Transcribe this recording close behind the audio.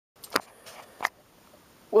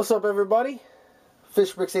What's up, everybody?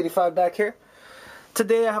 FishBricks85 back here.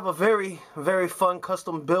 Today I have a very fun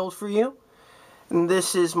custom build for you, and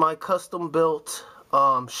this is my custom built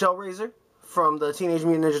shell raiser from the Teenage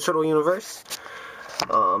Mutant Ninja Turtle universe.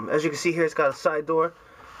 As you can see here, it's got a side door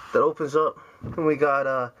that opens up, and we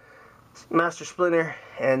got Master Splinter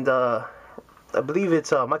and I believe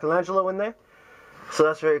it's Michelangelo in there, so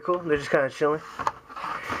that's very cool. They're just kind of chilling.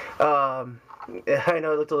 I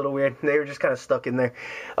know it looked a little weird. They were just kind of stuck in there.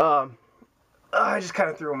 I just kind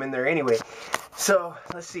of threw them in there anyway. So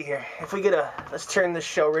let's see here. If we get let's turn this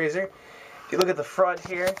shell raiser. If you look at the front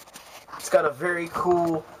here, it's got a very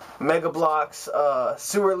cool Mega Bloks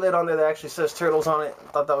sewer lid on there that actually says Turtles on it.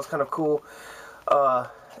 I thought that was kind of cool.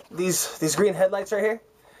 These green headlights right here,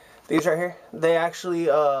 these right here, they actually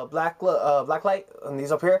black light on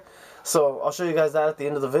these up here. So I'll show you guys that at the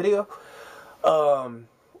end of the video.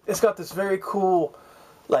 It's got this very cool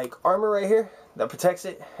like armor right here that protects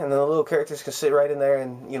it, and then the little characters can sit right in there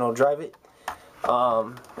and, you know, drive it.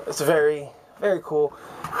 It's very cool.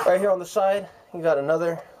 Right here on the side, you got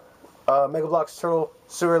another Mega Bloks turtle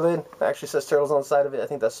sewer lid. It actually says Turtles on the side of it. I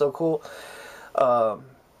think that's so cool. Right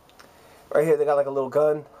here they got like a little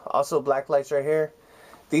gun. Also black lights right here.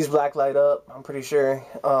 These black light up, I'm pretty sure.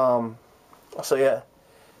 So yeah.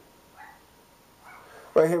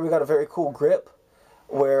 Right here we got a very cool grip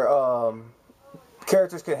where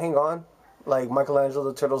characters can hang on. Like Michelangelo,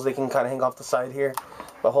 the Turtles, they can kind of hang off the side here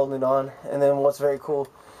by holding it on. And then what's very cool,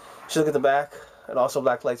 just look at the back, and also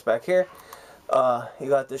black lights back here. You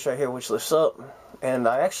got this right here which lifts up, and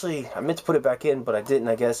I meant to put it back in, but I didn't,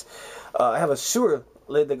 I guess. I have a sewer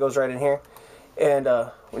lid that goes right in here, and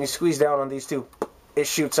when you squeeze down on these two, it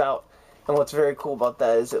shoots out. And what's very cool about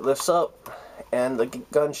that is it lifts up, and the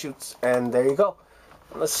gun shoots, and there you go.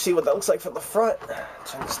 Let's see what that looks like from the front.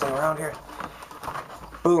 Turn this thing around here.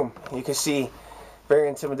 Boom. You can see, very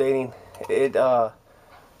intimidating. It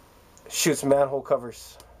shoots manhole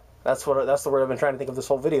covers. That's the word I've been trying to think of this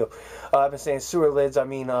whole video. I've been saying sewer lids, I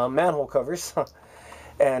mean manhole covers.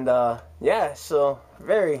 And yeah, so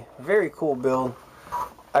very cool build,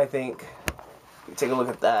 I think. You take a look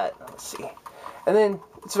at that. Let's see. And then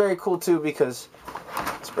it's very cool too because,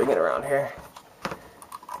 let's bring it around here.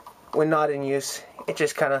 When not in use, it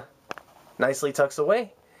just kind of nicely tucks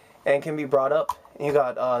away and can be brought up. And you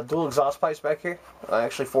got dual exhaust pipes back here,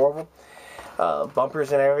 actually 4 of them,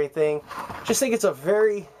 bumpers and everything. Just think it's a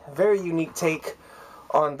very unique take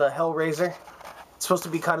on the Hellraiser. It's supposed to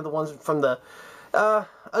be kind of the ones from the,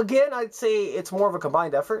 again, I'd say it's more of a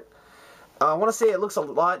combined effort. I want to say it looks a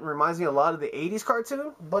lot and reminds me a lot of the 80s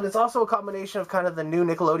cartoon, but it's also a combination of kind of the new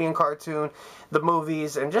Nickelodeon cartoon, the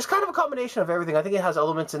movies, and just kind of a combination of everything. I think it has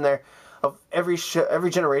elements in there of every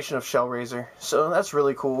generation of shell raiser, so that's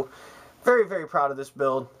really cool. Very proud of this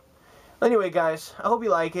build. Anyway, guys, I hope you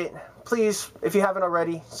like it. Please, if you haven't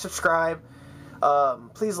already, subscribe.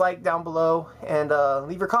 Please like down below, and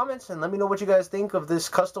leave your comments and let me know what you guys think of this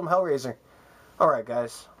custom Hellraiser. Alright,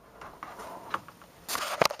 guys.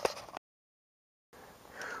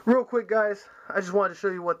 Real quick, guys, I just wanted to show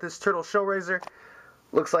you what this turtle shell raiser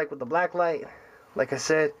looks like with the black light. Like I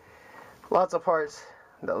said, lots of parts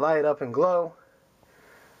that light up and glow.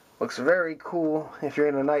 Looks very cool if you're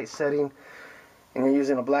in a night setting and you're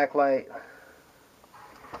using a black light.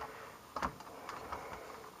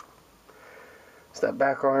 It's that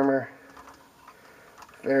back armor.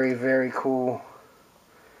 Very cool.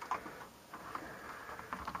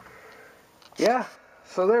 Yeah,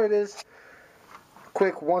 so there it is.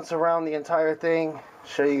 Quick once around the entire thing.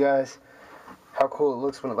 Show you guys how cool it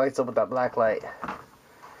looks when it lights up with that black light.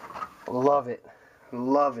 Love it.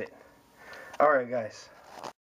 Love it. Alright, guys.